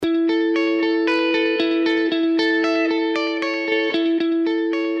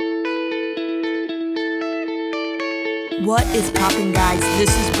What is poppin', guys?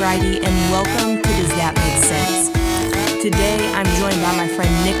 This is Bridie, and welcome to Does That Make Sense? Today, I'm joined by my friend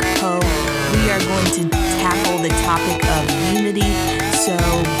Nick Poe. We are going to tackle the topic of unity, so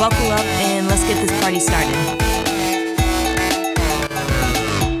buckle up and let's get this party started.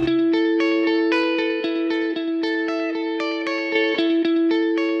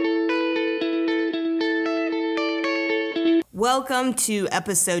 Welcome to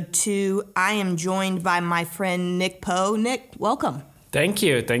episode 2. I am joined by my friend Nick Poe. Nick, welcome. Thank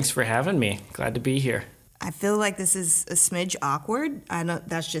you. Thanks for having me. Glad to be here. I feel like this is a smidge awkward. I know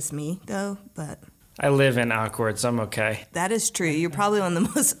that's just me, though, but... I live in awkward, so I'm okay. That is true. You're probably one of the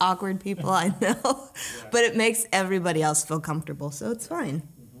most awkward people I know, but it makes everybody else feel comfortable, so it's fine.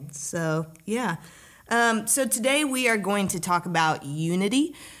 So, yeah. So today we are going to talk about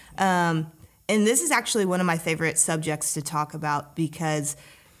unity. And this is actually one of my favorite subjects to talk about because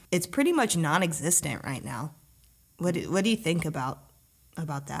it's pretty much non-existent right now. What do you think about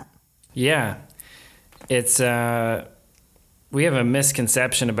that? Yeah. It's we have a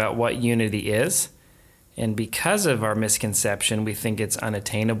misconception about what unity is. And because of our misconception, we think it's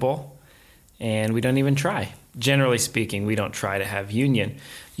unattainable and we don't even try. Generally speaking, we don't try to have union.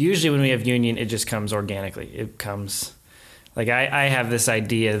 Usually when we have union, it just comes organically. It comes, like I have this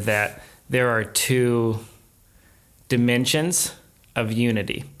idea that there are 2 dimensions of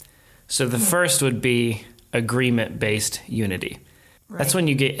unity. So the first would be agreement-based unity. Right. That's when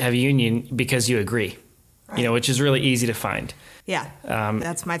you have union because you agree, right. Which is really easy to find. Yeah,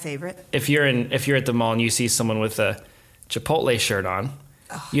 that's my favorite. If you're at the mall and you see someone with a Chipotle shirt on,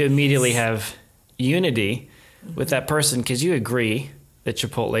 you immediately have unity with that person because you agree that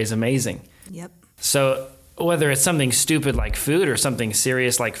Chipotle is amazing. Yep. So whether it's something stupid like food or something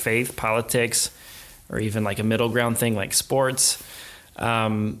serious like faith, politics, or even like a middle ground thing like sports,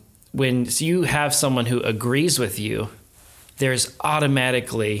 when you have someone who agrees with you, there's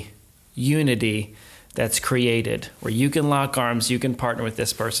automatically unity that's created where you can lock arms, you can partner with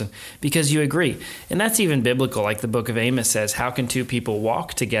this person because you agree. And that's even biblical. Like the book of Amos says, how can 2 people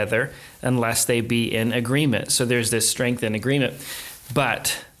walk together unless they be in agreement? So there's this strength in agreement.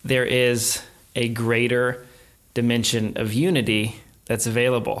 But there is a greater dimension of unity that's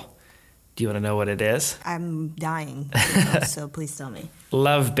available. Do you want to know what it is? I'm dying, so please tell me.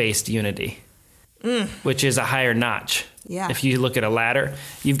 Love-based unity, which is a higher notch. Yeah. If you look at a ladder,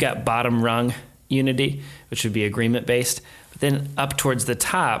 you've got bottom rung unity, which would be agreement-based. But then up towards the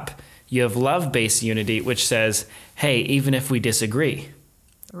top, you have love-based unity, which says, hey, even if we disagree,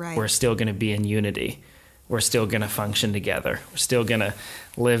 right, we're still going to be in unity. We're still going to function together. We're still going to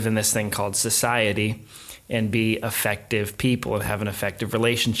live in this thing called society and be effective people and have an effective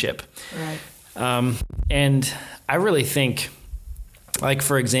relationship. Right. And I really think, like,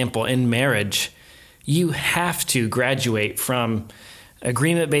 for example, in marriage, you have to graduate from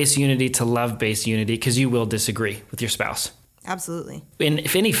agreement-based unity to love-based unity because you will disagree with your spouse. Absolutely.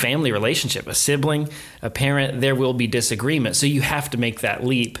 If any family relationship, a sibling, a parent, there will be disagreement. So you have to make that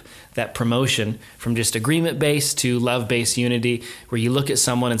leap, that promotion from just agreement-based to love-based unity, where you look at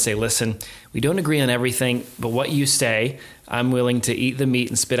someone and say, listen, we don't agree on everything, but what you say, I'm willing to eat the meat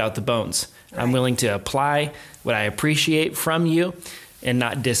and spit out the bones. Right. I'm willing to apply what I appreciate from you and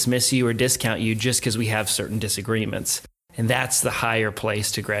not dismiss you or discount you just because we have certain disagreements. And that's the higher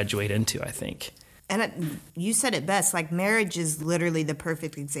place to graduate into, I think. And you said it best, like marriage is literally the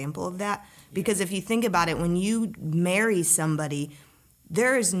perfect example of that. Because if you think about it, when you marry somebody,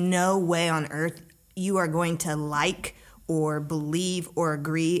 there is no way on earth you are going to like or believe or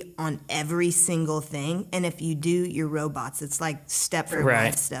agree on every single thing. And if you do, you're robots. It's like Stepford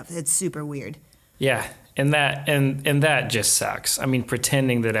Wives stuff. It's super weird. Yeah, and that just sucks. I mean,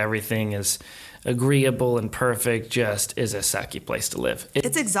 pretending that everything is agreeable and perfect just is a sucky place to live.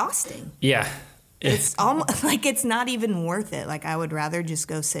 It's exhausting. Yeah. It's almost like it's not even worth it. Like I would rather just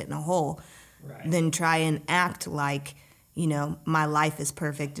go sit in a hole than try and act like, my life is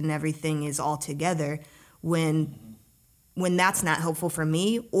perfect and everything is all together when that's not helpful for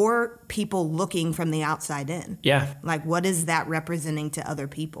me or people looking from the outside in. Yeah. Like what is that representing to other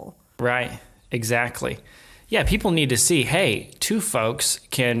people? Right. Exactly. Yeah, people need to see, hey, 2 folks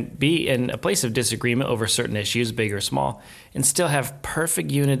can be in a place of disagreement over certain issues, big or small, and still have perfect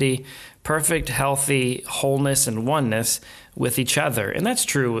unity, perfect, healthy wholeness and oneness with each other. And that's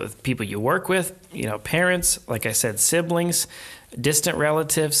true with people you work with, parents, like I said, siblings, distant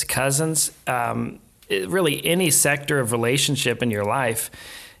relatives, cousins, really any sector of relationship in your life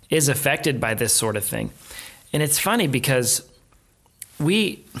is affected by this sort of thing. And it's funny because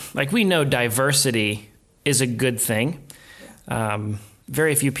we know diversity is a good thing.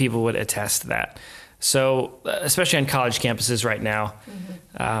 Very few people would attest to that. So, especially on college campuses right now,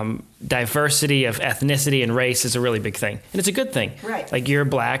 diversity of ethnicity and race is a really big thing. And it's a good thing. Right. Like, you're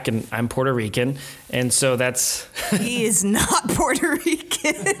Black and I'm Puerto Rican. And so that's... He is not Puerto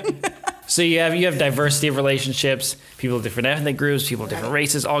Rican. So you have diversity of relationships, people of different ethnic groups, people of different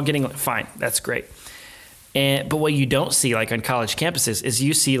races, all getting... Fine, that's great. But what you don't see, like on college campuses, is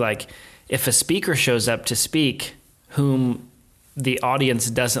you see, like, if a speaker shows up to speak whom the audience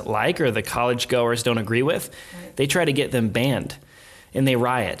doesn't like or the college goers don't agree with, they try to get them banned and they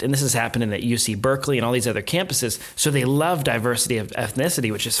riot. And this is happening at UC Berkeley and all these other campuses. So they love diversity of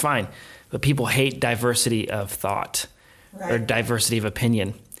ethnicity, which is fine. But people hate diversity of thought or diversity of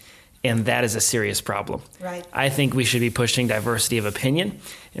opinion. And that is a serious problem. Right. I think we should be pushing diversity of opinion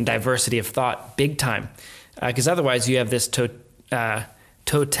and diversity of thought big time. Because otherwise you have this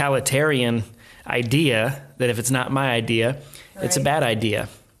totalitarian idea that if it's not my idea, it's a bad idea.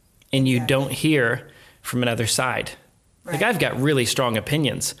 And you don't hear from another side. Right. Like, I've got really strong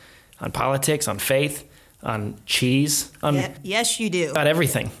opinions on politics, on faith, on cheese, on Yes, you do. about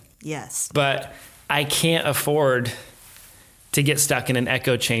everything. Yes. But I can't afford to get stuck in an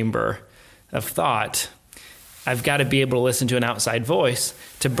echo chamber of thought. I've got to be able to listen to an outside voice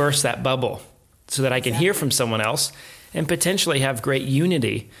to burst that bubble so that I can hear from someone else and potentially have great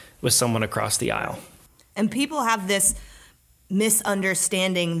unity with someone across the aisle. And people have this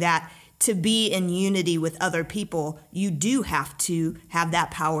misunderstanding that to be in unity with other people, you do have to have that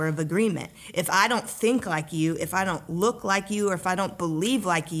power of agreement. If I don't think like you, if I don't look like you, or if I don't believe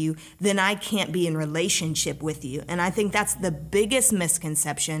like you, then I can't be in relationship with you. And I think that's the biggest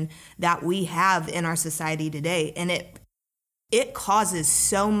misconception that we have in our society today. And it causes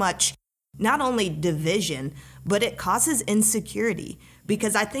so much, not only division, but it causes insecurity.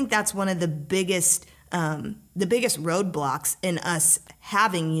 Because I think that's one of the biggest roadblocks in us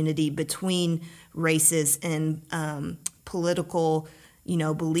having unity between races and political,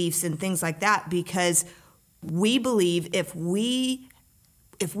 beliefs and things like that. Because we believe if we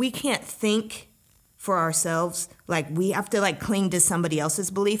can't think for ourselves, like, we have to like cling to somebody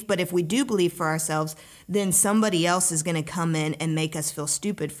else's belief. But if we do believe for ourselves, then somebody else is going to come in and make us feel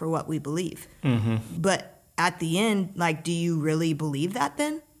stupid for what we believe. Mm-hmm. But at the end, like, do you really believe that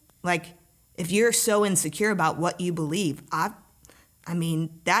then? Like, if you're so insecure about what you believe, I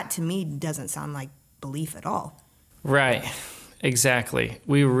mean, that to me doesn't sound like belief at all. Right, exactly.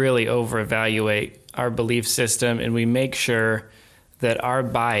 We really over-evaluate our belief system, and we make sure that our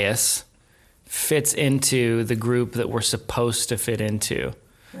bias fits into the group that we're supposed to fit into.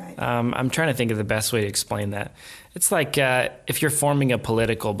 Right. I'm trying to think of the best way to explain that. It's like if you're forming a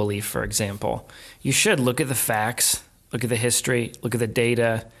political belief, for example, you should look at the facts, look at the history, look at the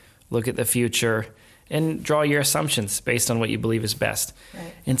data, look at the future, and draw your assumptions based on what you believe is best.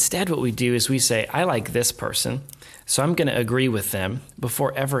 Right. Instead, what we do is we say, I like this person, so I'm going to agree with them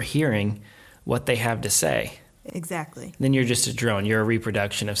before ever hearing what they have to say. Exactly. Then you're just a drone. You're a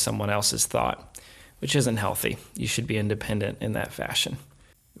reproduction of someone else's thought, which isn't healthy. You should be independent in that fashion.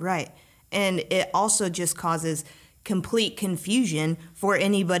 Right. And it also just causes complete confusion for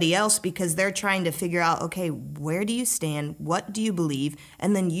anybody else because they're trying to figure out, okay, where do you stand? What do you believe?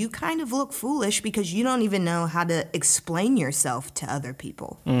 And then you kind of look foolish because you don't even know how to explain yourself to other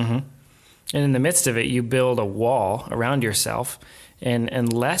people. Mm-hmm. And in the midst of it, you build a wall around yourself. And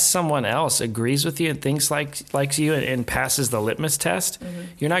unless someone else agrees with you and thinks like you and passes the litmus test,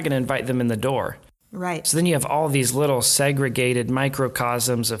 you're not going to invite them in the door. Right. So then you have all these little segregated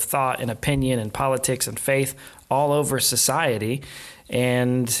microcosms of thought and opinion and politics and faith all over society,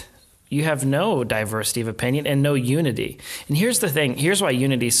 and you have no diversity of opinion and no unity. And here's the thing. Here's why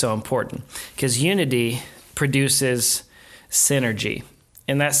unity is so important, because unity produces synergy.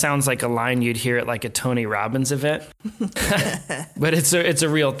 And that sounds like a line you'd hear at like a Tony Robbins event, but it's a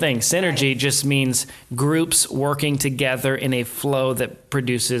real thing. Synergy just means groups working together in a flow that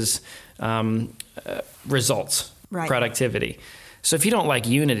produces results, productivity. So if you don't like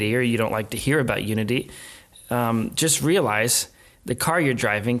unity or you don't like to hear about unity, just realize the car you're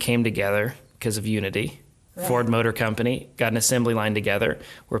driving came together because of unity. Right. Ford Motor Company got an assembly line together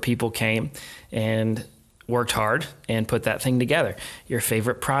where people came and worked hard and put that thing together. Your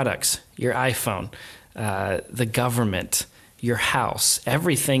favorite products, your iPhone, the government, your house,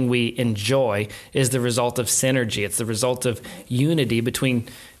 everything we enjoy is the result of synergy. It's the result of unity between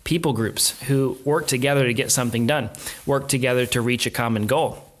people groups who work together to get something done, work together to reach a common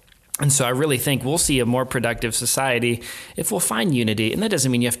goal. And so I really think we'll see a more productive society if we'll find unity. And that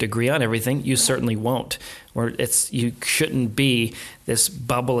doesn't mean you have to agree on everything. You certainly won't. Or you shouldn't be this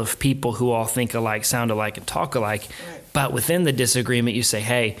bubble of people who all think alike, sound alike, and talk alike. Right. But within the disagreement, you say,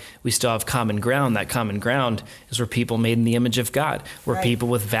 hey, we still have common ground. That common ground is we're people made in the image of God. We're right. people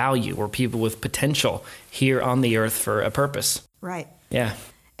with value. We're people with potential here on the earth for a purpose. Right. Yeah.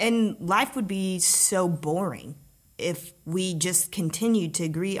 And life would be so boring if we just continued to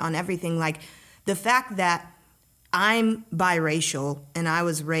agree on everything. Like the fact that I'm biracial and I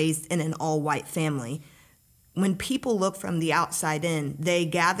was raised in an all-white family, when people look from the outside in, they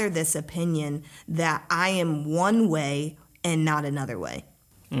gather this opinion that I am one way and not another way.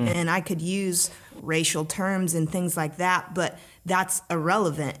 And I could use racial terms and things like that, but that's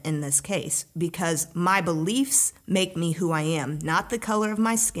irrelevant in this case because my beliefs make me who I am, not the color of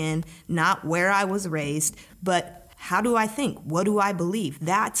my skin, not where I was raised, but how do I think? What do I believe?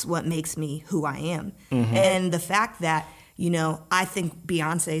 That's what makes me who I am. Mm-hmm. And the fact that, I think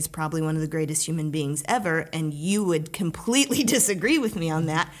Beyonce is probably one of the greatest human beings ever, and you would completely disagree with me on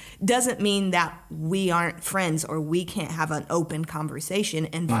that, doesn't mean that we aren't friends or we can't have an open conversation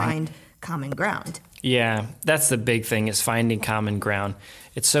and find common ground. Yeah, that's the big thing is finding common ground.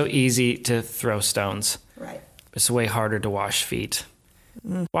 It's so easy to throw stones. Right. It's way harder to wash feet.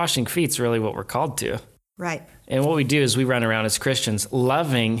 Washing feet's really what we're called to. Right. And what we do is we run around as Christians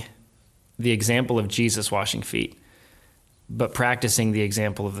loving the example of Jesus washing feet, but practicing the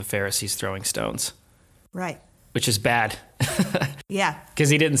example of the Pharisees throwing stones. Right. Which is bad. Yeah. Because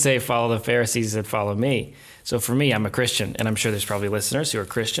he didn't say follow the Pharisees, he said follow me. So for me, I'm a Christian, and I'm sure there's probably listeners who are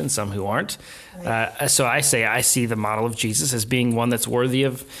Christians, some who aren't. Right. So I see the model of Jesus as being one that's worthy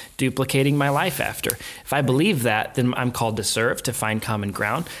of duplicating my life after. If I believe that, then I'm called to serve, to find common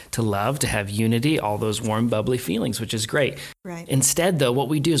ground, to love, to have unity, all those warm, bubbly feelings, which is great. Right. Instead, though, what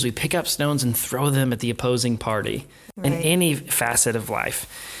we do is we pick up stones and throw them at the opposing party in any facet of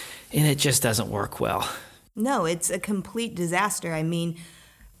life, and it just doesn't work well. No, it's a complete disaster. I mean,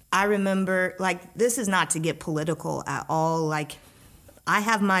 I remember, this is not to get political at all. I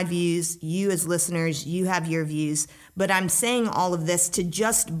have my views, you as listeners, you have your views, but I'm saying all of this to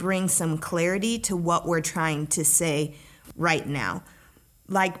just bring some clarity to what we're trying to say right now.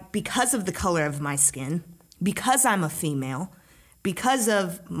 Because of the color of my skin, because I'm a female, because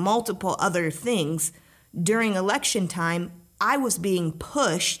of multiple other things, during election time, I was being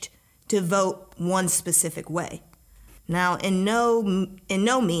pushed to vote one specific way. Now, in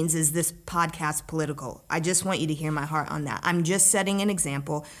no means is this podcast political. I just want you to hear my heart on that. I'm just setting an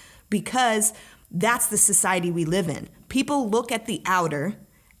example because that's the society we live in. People look at the outer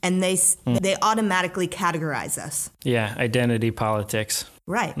and they automatically categorize us. Yeah, identity politics.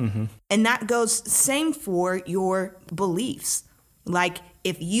 Right. Mm-hmm. And that goes same for your beliefs.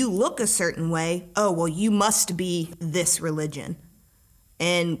 If you look a certain way, oh, well, you must be this religion.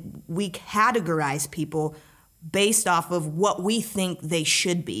 And we categorize people based off of what we think they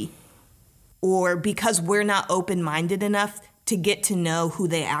should be, or because we're not open-minded enough to get to know who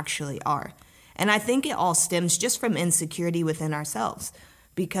they actually are. And I think it all stems just from insecurity within ourselves,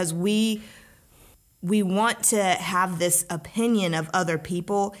 because we want to have this opinion of other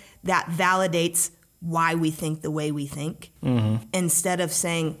people that validates why we think the way we think, instead of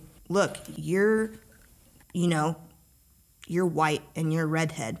saying, look, you're white and you're a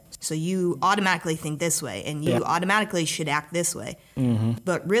redhead, so you automatically think this way and you automatically should act this way.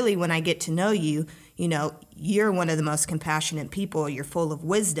 But really, when I get to know you, you're one of the most compassionate people. You're full of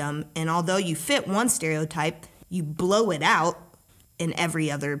wisdom, and although you fit one stereotype, you blow it out in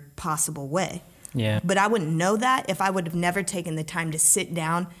every other possible way. Yeah. But I wouldn't know that if I would have never taken the time to sit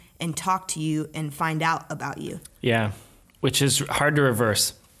down and talk to you and find out about you. Yeah, which is hard to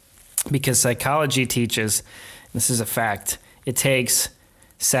reverse because psychology teaches, this is a fact, it takes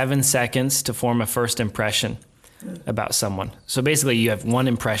 7 seconds to form a first impression about someone. So basically you have one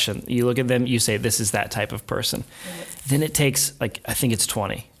impression. You look at them, you say, this is that type of person. Right. Then it takes, I think it's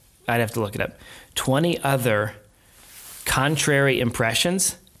 20. I'd have to look it up. 20 other contrary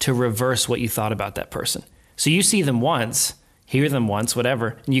impressions to reverse what you thought about that person. So you see them once, hear them once,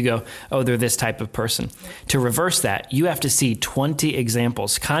 whatever, and you go, oh, they're this type of person. Right. To reverse that, you have to see 20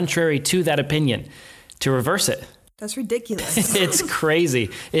 examples contrary to that opinion to reverse it. That's ridiculous. It's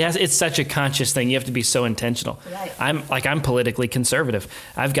crazy. It's such a conscious thing. You have to be so intentional. Right. I'm politically conservative.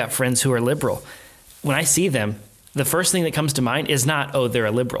 I've got friends who are liberal. When I see them, the first thing that comes to mind is not, oh, they're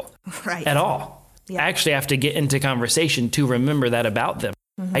a liberal. Right. At all. Yeah. I actually have to get into conversation to remember that about them.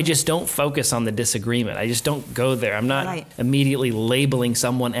 I just don't focus on the disagreement. I just don't go there. I'm not immediately labeling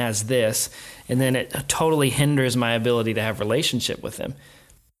someone as this, and then it totally hinders my ability to have relationship with them.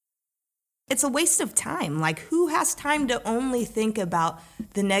 it's a waste of time. Like, who has time to only think about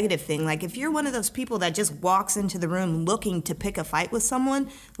the negative thing? Like, if you're one of those people that just walks into the room looking to pick a fight with someone,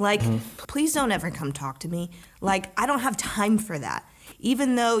 like, please don't ever come talk to me. Like, I don't have time for that.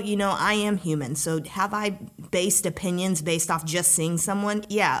 Even though, I am human. So have I based opinions based off just seeing someone?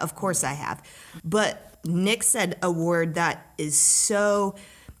 Yeah, of course I have. But Nick said a word that is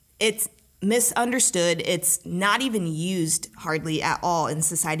it's misunderstood. It's not even used hardly at all in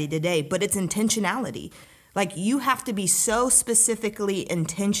society today, but it's intentionality. Like, you have to be so specifically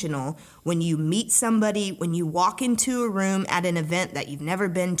intentional when you meet somebody, when you walk into a room at an event that you've never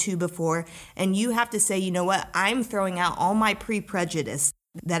been to before, and you have to say, you know what, I'm throwing out all my pre-prejudice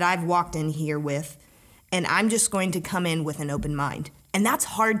that I've walked in here with, and I'm just going to come in with an open mind. And that's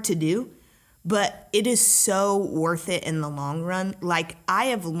hard to do, but it is so worth it in the long run. Like, I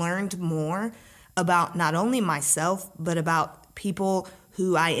have learned more about not only myself, but about people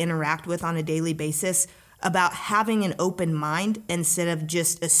who I interact with on a daily basis, about having an open mind instead of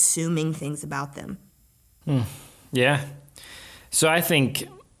just assuming things about them. Yeah. So I think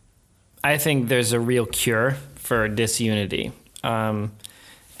there's a real cure for disunity. And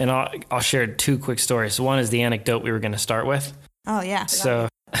I'll share two quick stories. One is the anecdote we were going to start with. Oh, yeah. So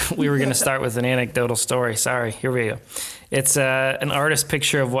we were going to start with an anecdotal story. Sorry. Here we go. It's an artist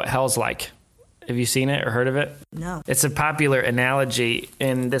picture of what hell's like. Have you seen it or heard of it? No. It's a popular analogy,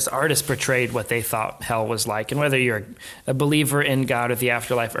 and this artist portrayed what they thought hell was like. And whether you're a believer in God or the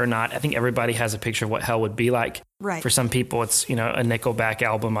afterlife or not, I think everybody has a picture of what hell would be like. Right. For some people, it's, a Nickelback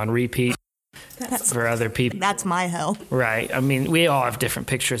album on repeat. For other people, that's my hell. Right. I mean, we all have different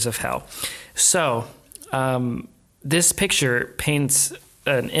pictures of hell. So this picture paints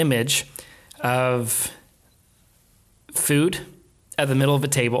an image of food at the middle of a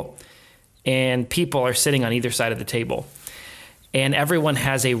table, and people are sitting on either side of the table. And everyone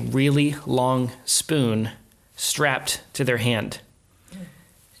has a really long spoon strapped to their hand.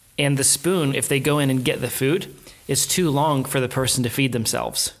 And the spoon, if they go in and get the food, is too long for the person to feed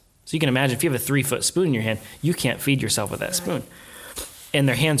themselves. So you can imagine if you have a 3-foot spoon in your hand, you can't feed yourself with that spoon. And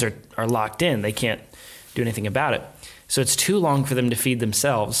their hands are locked in. They can't do anything about it. So it's too long for them to feed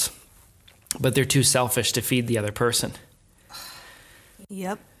themselves, but they're too selfish to feed the other person.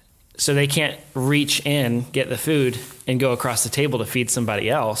 Yep. So they can't reach in, get the food, and go across the table to feed somebody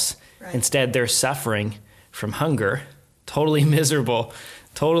else. Right. Instead, they're suffering from hunger, totally miserable,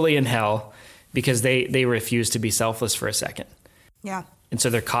 totally in hell, because they refuse to be selfless for a second. Yeah. And so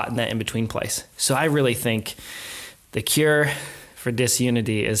they're caught in that in-between place. So I really think the cure for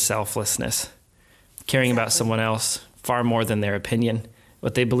disunity is selflessness, caring about someone else far more than their opinion,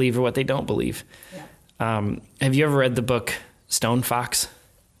 what they believe or what they don't believe. Yeah. Have you ever read the book Stone Fox?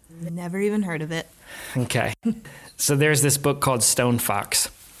 Never even heard of it. Okay. So there's this book called Stone Fox.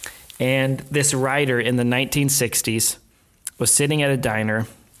 And this writer in the 1960s was sitting at a diner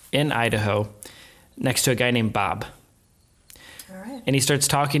in Idaho next to a guy named Bob. All right. And he starts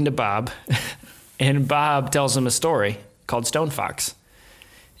talking to Bob, and Bob tells him a story called Stone Fox.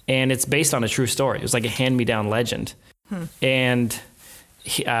 And it's based on a true story. It was like a hand-me-down legend. And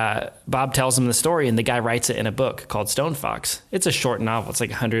Bob tells him the story, and the guy writes it in a book called Stone Fox. It's a short novel. It's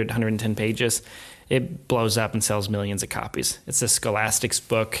like 100, 110 pages. It blows up and sells millions of copies. It's a Scholastics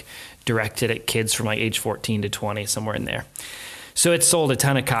book directed at kids from like age 14 to 20, somewhere in there. So it sold a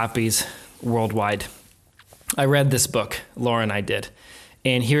ton of copies worldwide. I read this book, Laura and I did,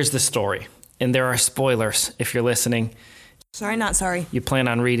 and here's the story. And there are spoilers if you're listening. Sorry, not sorry. You plan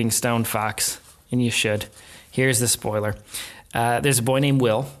on reading Stone Fox, and you should. Here's the spoiler. There's a boy named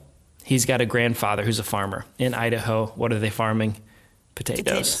Will. He's got a grandfather who's a farmer in Idaho. What are they farming?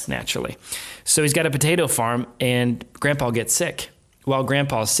 Potatoes, naturally. So he's got a potato farm, and Grandpa gets sick. While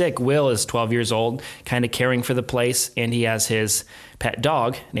Grandpa's sick, Will is 12 years old, kind of caring for the place, and he has his pet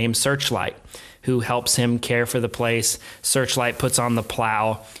dog named Searchlight, who helps him care for the place. Searchlight puts on the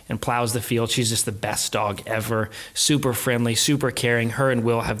plow and plows the field. She's just the best dog ever. Super friendly, super caring. Her and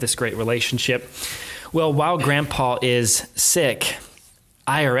Will have this great relationship. Well, while Grandpa is sick,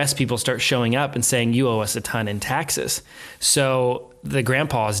 IRS people start showing up and saying, you owe us a ton in taxes. So the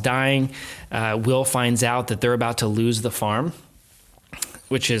grandpa is dying. Will finds out that they're about to lose the farm,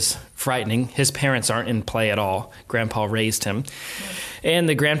 which is frightening. His parents aren't in play at all. Grandpa raised him. And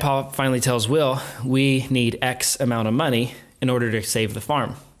the grandpa finally tells Will, we need X amount of money in order to save the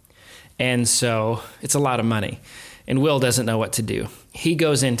farm. And so it's a lot of money. And Will doesn't know what to do. He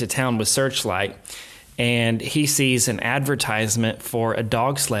goes into town with Searchlight, and he sees an advertisement for a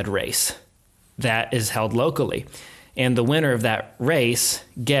dog sled race that is held locally. And the winner of that race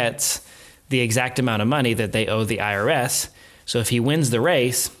gets the exact amount of money that they owe the IRS. So if he wins the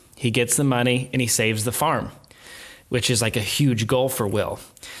race, He gets the money and he saves the farm, which is like a huge goal for Will.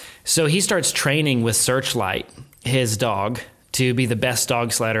 So he starts training with Searchlight, his dog, to be the best dog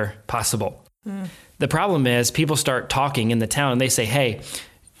sledder possible. The problem is people start talking in the town and they say, hey,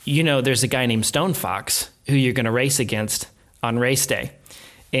 you know, there's a guy named Stone Fox who you're going to race against on race day.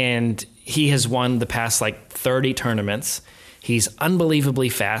 And he has won the past like 30 tournaments. He's unbelievably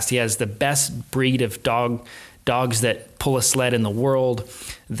fast. He has the best breed of dogs that pull a sled in the world.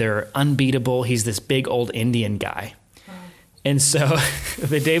 They're unbeatable. He's this big old Indian guy. And so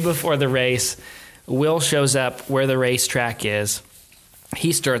the day before the race, Will shows up where the racetrack is.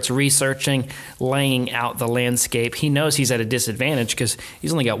 He starts researching, laying out the landscape. He knows he's at a disadvantage because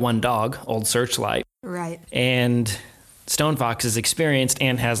he's only got one dog, old Searchlight. Right. And Stone Fox is experienced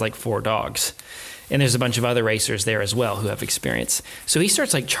and has like 4 dogs. And there's a bunch of other racers there as well who have experience. So he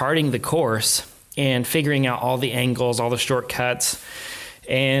starts like charting the course and figuring out all the angles, all the shortcuts,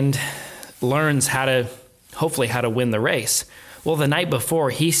 and learns hopefully how to win the race. Well, the night before,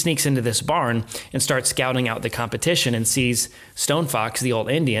 he sneaks into this barn and starts scouting out the competition and sees Stone Fox, the old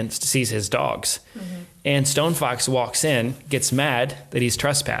Indian, sees his dogs. And Stone Fox walks in, gets mad that he's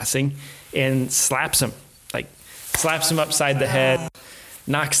trespassing, and slaps him upside the head,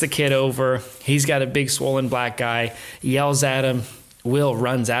 knocks the kid over. He's got a big swollen black eye, yells at him. Will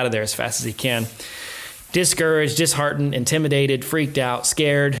runs out of there as fast as he can. Discouraged, disheartened, intimidated, freaked out,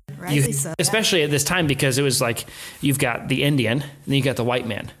 scared. Especially at this time, because it was like you've got the Indian and then you got the white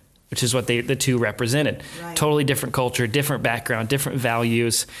man, which is what the two represented. Right. Totally different culture, different background, different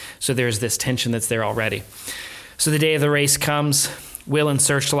values. So there's this tension that's there already. So the day of the race comes, Will and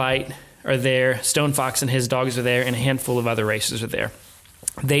Searchlight are there, Stone Fox and his dogs are there, and a handful of other racers are there.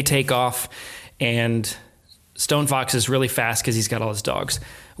 They take off, and Stone Fox is really fast because he's got all his dogs.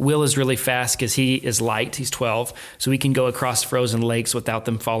 Will is really fast because he is light. He's 12, so he can go across frozen lakes without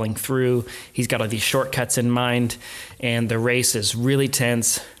them falling through. He's got all these shortcuts in mind, and the race is really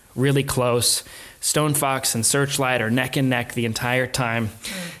tense, really close. Stone Fox and Searchlight are neck and neck the entire time,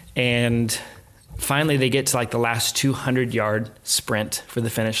 and finally they get to like the last 200-yard sprint for the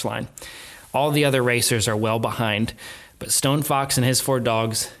finish line. All the other racers are well behind, but Stone Fox and his 4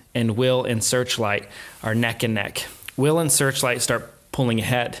 dogs and Will and Searchlight are neck and neck. Will and Searchlight start pulling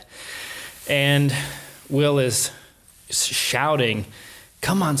ahead, and Will is shouting,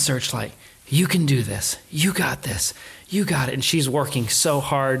 "Come on, Searchlight, you can do this. You got this. You got it." And she's working so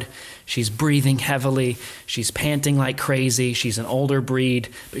hard. She's breathing heavily. She's panting like crazy. She's an older breed,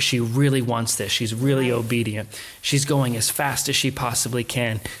 but she really wants this. She's really obedient. She's going as fast as she possibly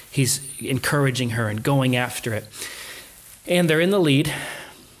can. He's encouraging her and going after it. And they're in the lead,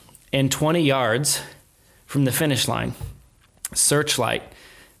 and 20 yards from the finish line, Searchlight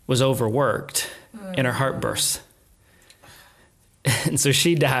was overworked and her heart bursts. And so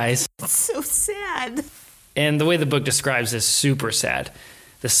she dies. It's so sad. And the way the book describes is super sad.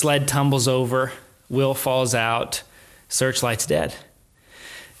 The sled tumbles over, Will falls out, Searchlight's dead.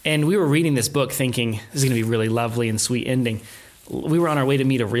 And we were reading this book thinking this is going to be really lovely and sweet ending. We were on our way to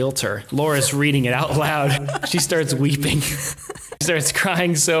meet a realtor. Laura's reading it out loud. She starts weeping. She starts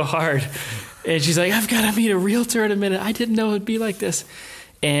crying so hard. And she's like, "I've got to meet a realtor in a minute. I didn't know it would be like this."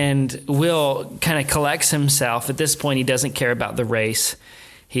 And Will kind of collects himself. At this point, he doesn't care about the race.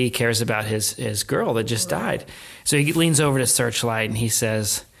 He cares about his girl that just died. So he leans over to Searchlight and he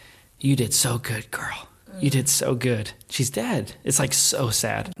says, "You did so good, girl. You did so good. She's dead." It's like so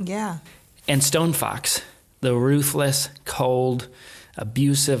sad. Yeah. And Stone Fox, the ruthless, cold,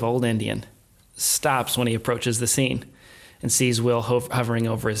 abusive old Indian, stops when he approaches the scene and sees Will hovering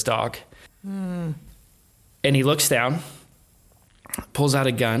over his dog. And he looks down, pulls out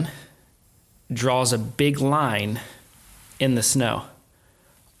a gun, draws a big line in the snow.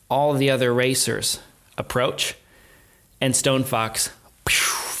 All the other racers approach, and Stone Fox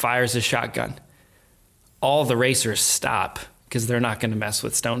fires his shotgun. All the racers stop because they're not going to mess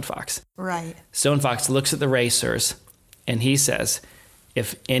with Stone Fox. Right. Stone Fox looks at the racers, and he says,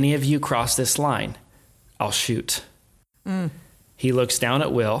 "If any of you cross this line, I'll shoot." He looks down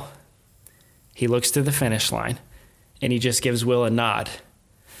at Will. He looks to the finish line, and he just gives Will a nod.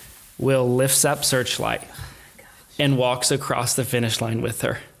 Will lifts up Searchlight and walks across the finish line with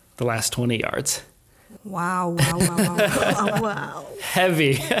her the last 20 yards. Wow.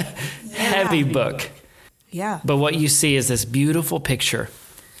 Heavy book. Yeah. But what you see is this beautiful picture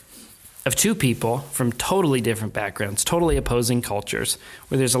of 2 people from totally different backgrounds, totally opposing cultures,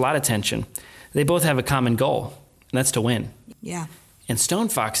 where there's a lot of tension. They both have a common goal, and that's to win. Yeah. And Stone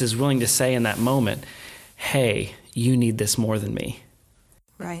Fox is willing to say in that moment, "Hey, you need this more than me."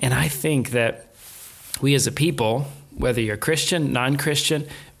 Right. And I think that we as a people whether you're Christian, non-Christian,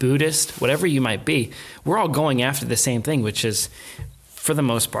 Buddhist, whatever you might be, we're all going after the same thing, which is, for the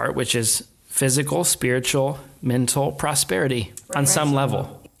most part, which is physical, spiritual, mental prosperity on some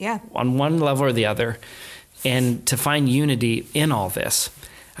level. Yeah. On one level or the other. And to find unity in all this,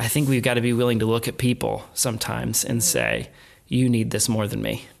 I think we've got to be willing to look at people sometimes and say, you need this more than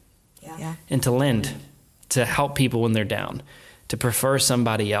me. Yeah. And to lend, to help people when they're down, to prefer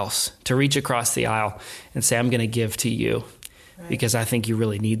somebody else, to reach across the aisle and say, I'm going to give to you because I think you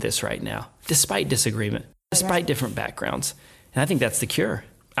really need this right now, despite disagreement, despite different backgrounds. And I think that's the cure.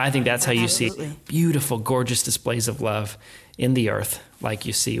 I think that's how you see beautiful, gorgeous displays of love in the earth, like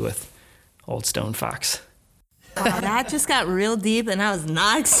you see with Old Stone Fox. That just got real deep, and I was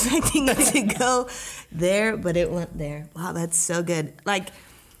not expecting it to go there, but it went there. Wow, that's so good. Like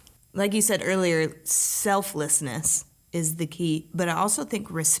you said earlier, selflessness is the key, but I also think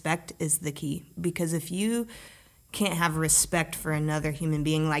respect is the key, because if you can't have respect for another human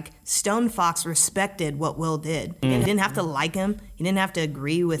being, like Stone Fox respected what Will did. He didn't have to like him. He didn't have to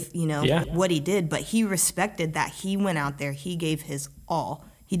agree with, what he did, but he respected that he went out there. He gave his all.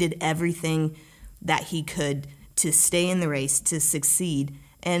 He did everything that he could to stay in the race, to succeed.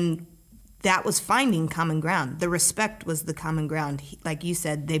 And that was finding common ground. The respect was the common ground. Like you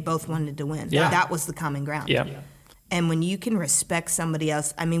said, they both wanted to win. Yeah. That was the common ground. Yeah. And when you can respect somebody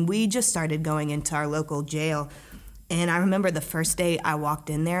else, I mean, we just started going into our local jail. And I remember the first day I walked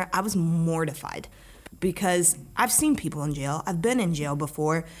in there, I was mortified because I've seen people in jail. I've been in jail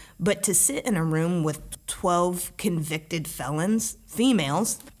before. But to sit in a room with 12 convicted felons,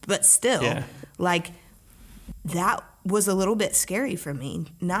 females, but still, that was a little bit scary for me.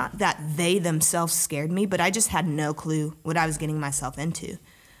 Not that they themselves scared me, but I just had no clue what I was getting myself into.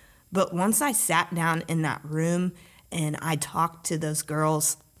 But once I sat down in that room and I talked to those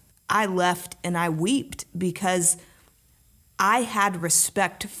girls, I left and I wept because I had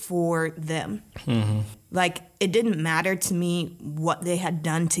respect for them. Mm-hmm. Like, it didn't matter to me what they had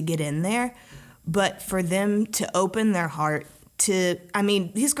done to get in there, but for them to open their heart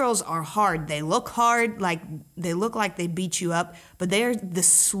these girls are hard. They look hard, they look like they beat you up, but they're the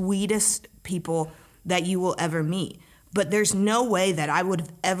sweetest people that you will ever meet. But there's no way that I would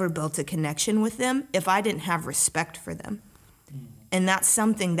have ever built a connection with them if I didn't have respect for them. And that's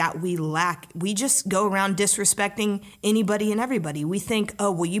something that we lack. We just go around disrespecting anybody and everybody. We think,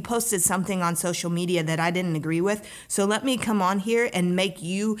 oh, well, you posted something on social media that I didn't agree with, so let me come on here and make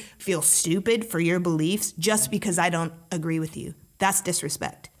you feel stupid for your beliefs just because I don't agree with you. That's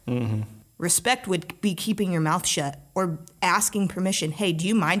disrespect. Mm-hmm. Respect would be keeping your mouth shut or asking permission. Hey, do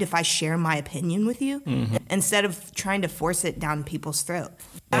you mind if I share my opinion with you? Mm-hmm. Instead of trying to force it down people's throat.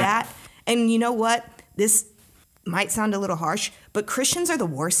 And you know what? This might sound a little harsh, but Christians are the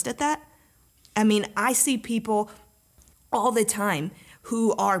worst at that. I mean, I see people all the time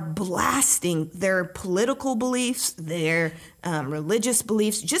who are blasting their political beliefs, their religious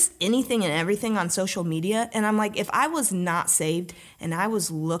beliefs, just anything and everything on social media. And I'm like, if I was not saved and I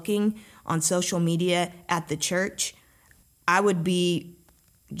was looking on social media at the church, I would be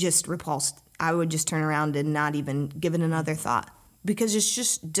just repulsed. I would just turn around and not even give it another thought because it's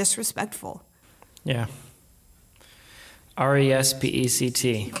just disrespectful. Yeah.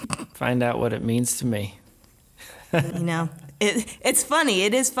 RESPECT. Find out what it means to me. It's funny.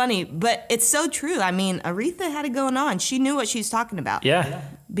 It is funny, but it's so true. I mean, Aretha had it going on. She knew what she was talking about. Yeah.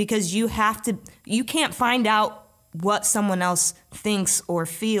 Because you can't find out what someone else thinks or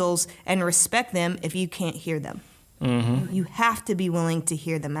feels and respect them if you can't hear them. Mm-hmm. You have to be willing to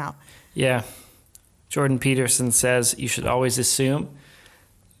hear them out. Yeah. Jordan Peterson says you should always assume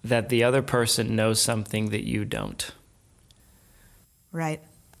that the other person knows something that you don't. Right.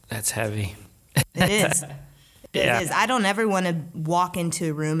 That's heavy. It is. It Yeah. is. I don't ever want to walk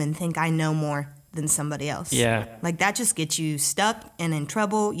into a room and think I know more than somebody else. Yeah. Like, that just gets you stuck and in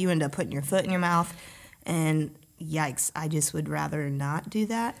trouble. You end up putting your foot in your mouth. And yikes, I just would rather not do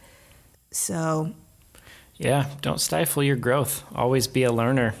that. So. Yeah, don't stifle your growth. Always be a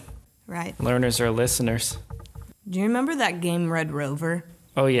learner. Right. Learners are listeners. Do you remember that game Red Rover?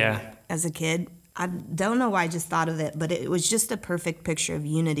 Oh, yeah. As a kid? I don't know why I just thought of it, but it was just a perfect picture of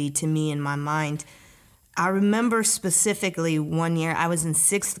unity to me in my mind. I remember specifically one year I was in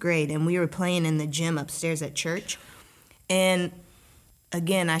 6th grade and we were playing in the gym upstairs at church. And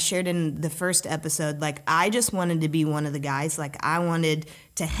again, I shared in the first episode, like, I just wanted to be one of the guys. Like, I wanted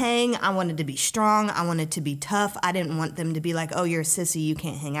to hang. I wanted to be strong. I wanted to be tough. I didn't want them to be like, oh, you're a sissy, you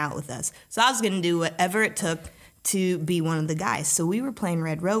can't hang out with us. So I was going to do whatever it took to be one of the guys. So we were playing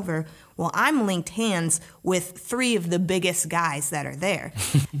Red Rover. Well, I'm linked hands with 3 of the biggest guys that are there.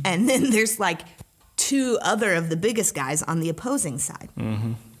 And then there's like two other of the biggest guys on the opposing side.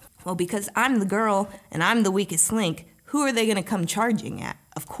 Mm-hmm. Well, because I'm the girl and I'm the weakest link, who are they going to come charging at?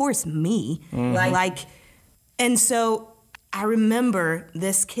 Of course, me. Mm-hmm. And so I remember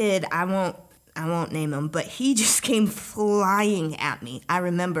this kid, I won't name him, but he just came flying at me. I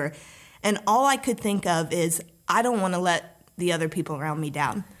remember. And all I could think of is, I don't want to let the other people around me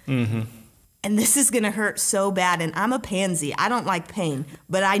down. Mm-hmm. And this is going to hurt so bad. And I'm a pansy. I don't like pain.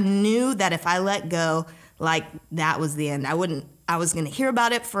 But I knew that if I let go, that was the end. I was going to hear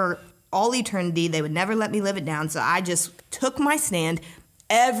about it for all eternity. They would never let me live it down. So I just took my stand,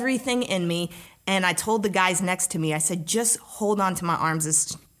 everything in me. And I told the guys next to me, I said, just hold on to my arms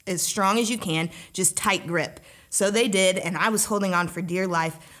as strong as you can, just tight grip. So they did, and I was holding on for dear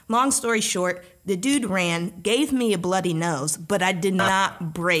life. Long story short, the dude ran, gave me a bloody nose, but I did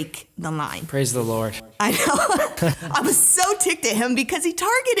not break the line. Praise the Lord. I know. I was so ticked at him because he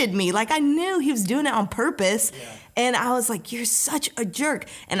targeted me. I knew he was doing it on purpose. Yeah. And I was like, you're such a jerk.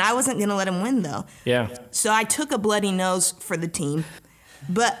 And I wasn't going to let him win, though. Yeah. So I took a bloody nose for the team.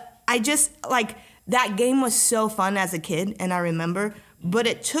 But I just, that game was so fun as a kid, and I remember. But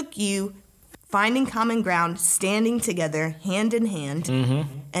it took you finding common ground, standing together, hand in hand, mm-hmm.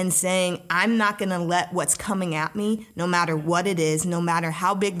 and saying, I'm not going to let what's coming at me, no matter what it is, no matter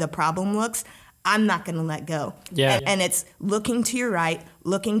how big the problem looks, I'm not going to let go. Yeah. And it's looking to your right,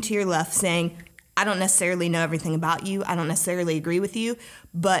 looking to your left, saying, I don't necessarily know everything about you. I don't necessarily agree with you.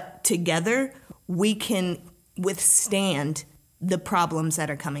 But together, we can withstand the problems that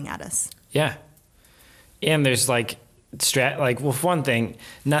are coming at us. Yeah. And there's well, for one thing,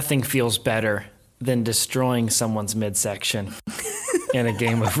 nothing feels better than destroying someone's midsection in a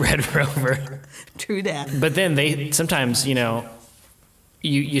game of Red Rover. True that. But then they sometimes,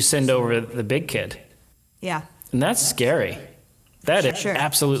 you send over the big kid. Yeah. And that's scary. That is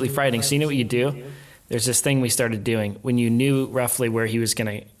absolutely frightening. So you know what you do? There's this thing we started doing when you knew roughly where he was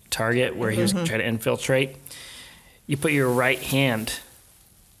going to target, where he was going to try to infiltrate. You put your right hand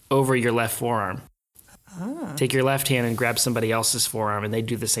over your left forearm. Oh. Take your left hand and grab somebody else's forearm, and they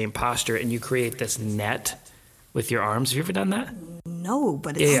do the same posture, and you create this net with your arms. Have you ever done that? No,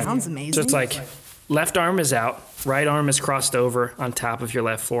 but it sounds amazing. So it's like left arm is out, right arm is crossed over on top of your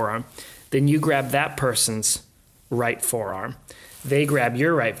left forearm. Then you grab that person's right forearm. They grab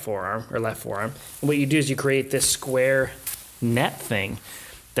your right forearm or left forearm. And what you do is you create this square net thing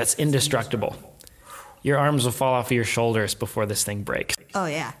that's indestructible. Your arms will fall off of your shoulders before this thing breaks. Oh,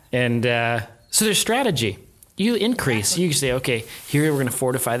 yeah. And so there's strategy. You increase. You say, okay, here we're going to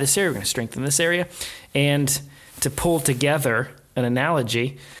fortify this area. We're going to strengthen this area. And to pull together an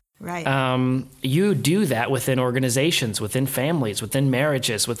analogy, right. You do that within organizations, within families, within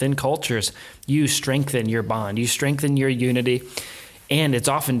marriages, within cultures. You strengthen your bond. You strengthen your unity. And it's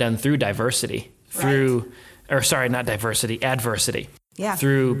often done through diversity. Adversity. Yeah.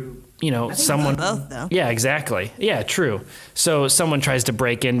 Through, someone. Both, though. Yeah, exactly. Yeah, true. So someone tries to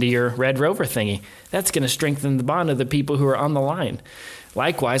break into your Red Rover thingy. That's going to strengthen the bond of the people who are on the line.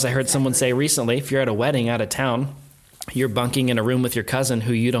 Likewise, I heard someone say recently, if you're at a wedding out of town, you're bunking in a room with your cousin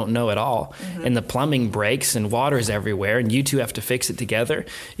who you don't know at all, mm-hmm. and the plumbing breaks and water's everywhere, and you two have to fix it together.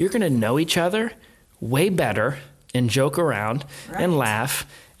 You're going to know each other way better and joke around and laugh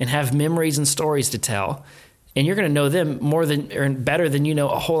and have memories and stories to tell. And you're going to know them better than you know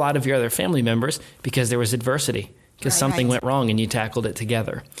a whole lot of your other family members because there was adversity, because something went wrong and you tackled it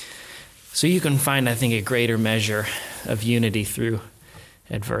together. So you can find, I think, a greater measure of unity through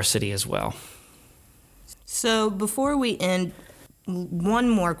adversity as well. So before we end, one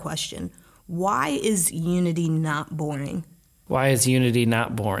more question. Why is unity not boring? Why is unity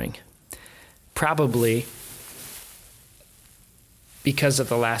not boring? Probably because of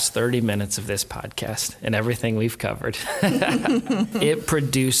the last 30 minutes of this podcast and everything we've covered. It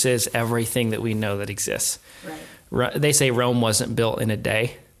produces everything that we know that exists. Right. They say Rome wasn't built in a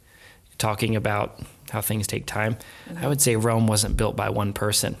day, talking about how things take time. Mm-hmm. I would say Rome wasn't built by one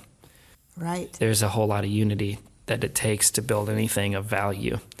person. Right. There's a whole lot of unity that it takes to build anything of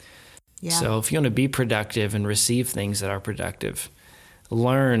value. Yeah. So if you want to be productive and receive things that are productive,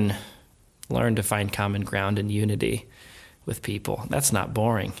 learn to find common ground and unity with people. That's not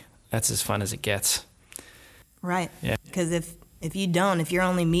boring. That's as fun as it gets. Right. Yeah. Because if you're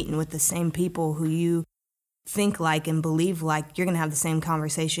only meeting with the same people who you think like and believe like, you're going to have the same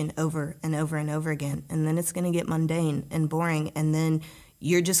conversation over and over and over again. And then it's going to get mundane and boring. And then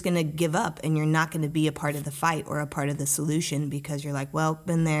you're just going to give up and you're not going to be a part of the fight or a part of the solution because you're like, well,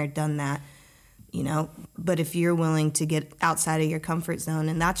 been there, done that, But if you're willing to get outside of your comfort zone,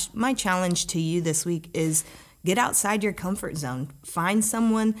 and that's my challenge to you this week is Get outside your comfort zone. Find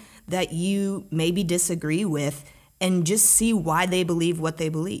someone that you maybe disagree with and just see why they believe what they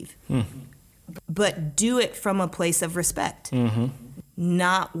believe. But do it from a place of respect,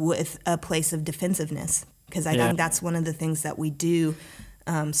 not with a place of defensiveness. Because I think that's one of the things that we do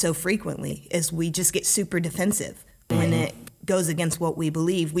so frequently is we just get super defensive. When it goes against what we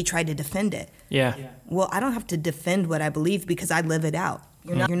believe, we try to defend it. Yeah. Well, I don't have to defend what I believe because I live it out.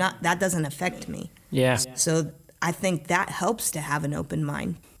 You're not, that doesn't affect me. Yeah. So I think that helps to have an open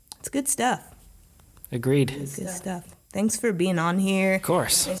mind. It's good stuff. Agreed. Good stuff. Thanks for being on here. Of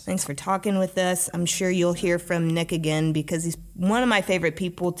course. Thanks for talking with us. I'm sure you'll hear from Nick again because he's one of my favorite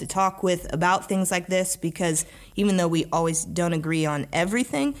people to talk with about things like this, because even though we always don't agree on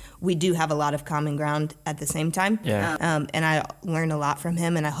everything, we do have a lot of common ground at the same time. Yeah. And I learned a lot from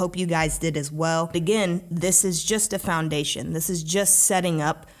him, and I hope you guys did as well. Again, this is just a foundation. This is just setting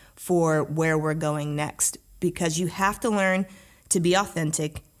up for where we're going next, because you have to learn to be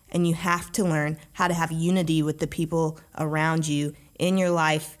authentic, and you have to learn how to have unity with the people around you in your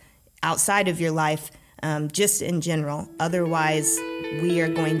life, outside of your life, just in general. Otherwise, we are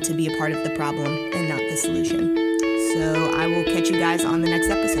going to be a part of the problem and not the solution. So I will catch you guys on the next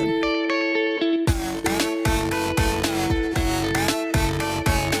episode.